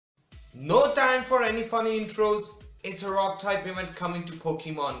No time for any funny intros. It's a rock type event coming to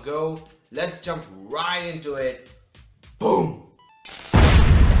Pokemon Go. Let's jump right into it. Boom!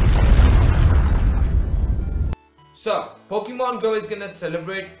 So, Pokemon Go is gonna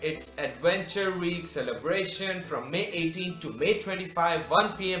celebrate its Adventure Week celebration from May 18 to May 25,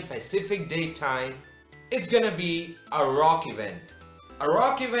 1 PM Pacific Daytime. It's gonna be a rock event. A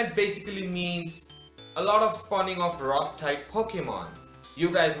rock event basically means a lot of spawning of rock type Pokemon. You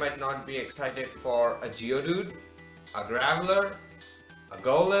guys might not be excited for a Geodude, a Graveler, a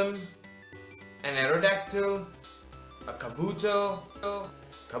Golem, an Aerodactyl, a Kabuto,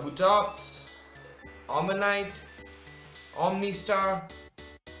 Kabutops, Omanyte, Omnistar,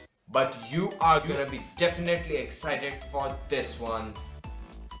 but you are gonna be definitely excited for this one,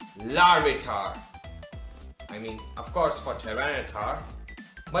 Larvitar. I mean, of course for Tyranitar,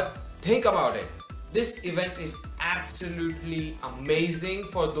 but think about it. This event is absolutely amazing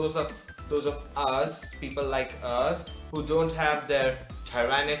for those of us, people like us, who don't have their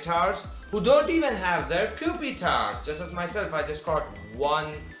Tyranitars, who don't even have their Pupitars. Just as myself, I just caught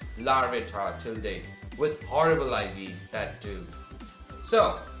one Larvitar till date with horrible IVs, that too.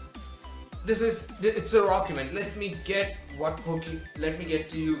 So it's a rock event. Let me get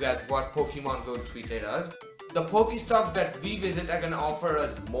to you guys what Pokemon Go tweeted us. The Pokestops that we visit are gonna offer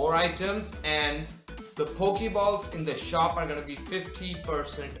us more items, and the Pokeballs in the shop are gonna be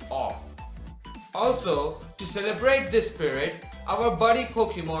 50% off. Also, to celebrate this spirit, our buddy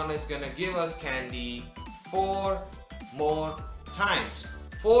Pokemon is gonna give us candy 4 more times.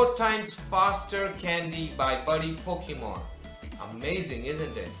 4 times faster candy by buddy Pokemon. Amazing,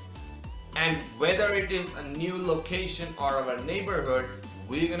 isn't it? And whether it is a new location or our neighborhood,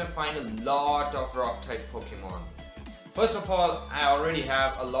 we're gonna find a lot of rock type Pokemon. First of all, I already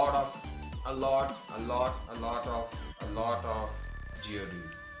have a lot of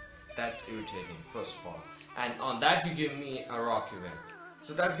Geodude. That's irritating, first of all. And on that you give me a rock event.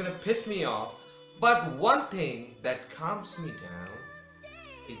 So that's gonna piss me off. But one thing that calms me down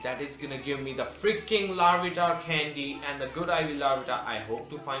is that it's gonna give me the freaking Larvitar candy and the good IV Larvitar. I hope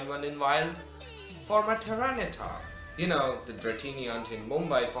to find one in wild for my Tyranitar. You know, the Dratini hunt in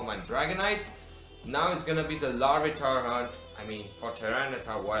Mumbai for my Dragonite. Now it's gonna be the Larvitar hunt, I mean for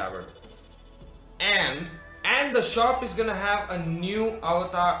Tyranitar, whatever. And the shop is gonna have a new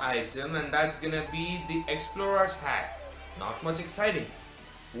avatar item, and that's gonna be the Explorer's Hat. Not much exciting.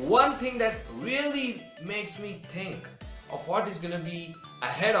 One thing that really makes me think of what is gonna be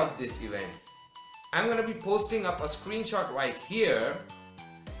ahead of this event. I'm gonna be posting up a screenshot right here.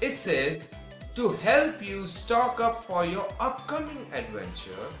 It says, to help you stock up for your upcoming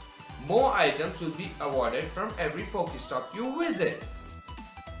adventure, more items will be awarded from every Pokestop you visit.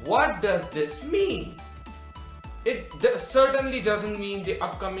 What does this mean? It certainly doesn't mean the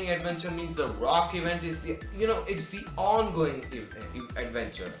upcoming adventure means the rock event is the, it's the ongoing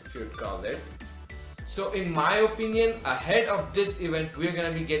adventure, if you'd call it. So in my opinion, ahead of this event, we're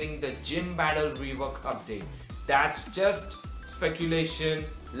gonna be getting the Gym Battle Rework update. That's just speculation.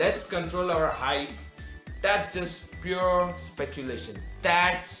 Let's control our hype. That's just pure speculation.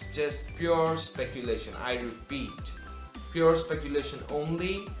 That's just pure speculation. I repeat, pure speculation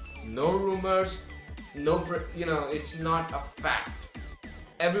only. No rumors. No, it's not a fact.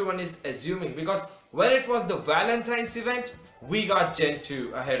 Everyone is assuming, because when it was the Valentine's event, we got Gen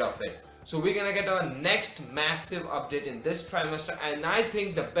 2 ahead of it. So we're gonna get our next massive update in this trimester, and I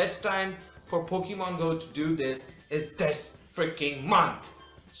think the best time for Pokemon Go to do this is this freaking month.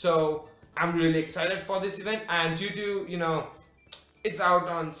 So I'm really excited for this event, and due to, it's out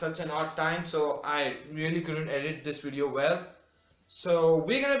on such an odd time, so I really couldn't edit this video well. So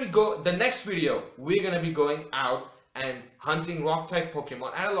we're gonna be the next video, we're gonna be going out and hunting rock type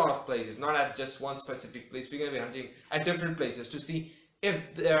Pokemon at a lot of places, not at just one specific place. We're gonna be hunting at different places to see if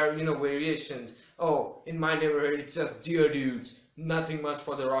there are, variations. Oh, in my neighborhood it's just Geodudes, nothing much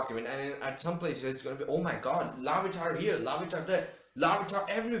for the rock event, and at some places it's gonna be, oh my god, Larvitar here, Larvitar there, Larvitar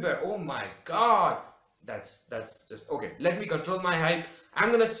everywhere, oh my god. That's just okay. Let me control my hype.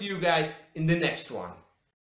 I'm gonna see you guys in the next one.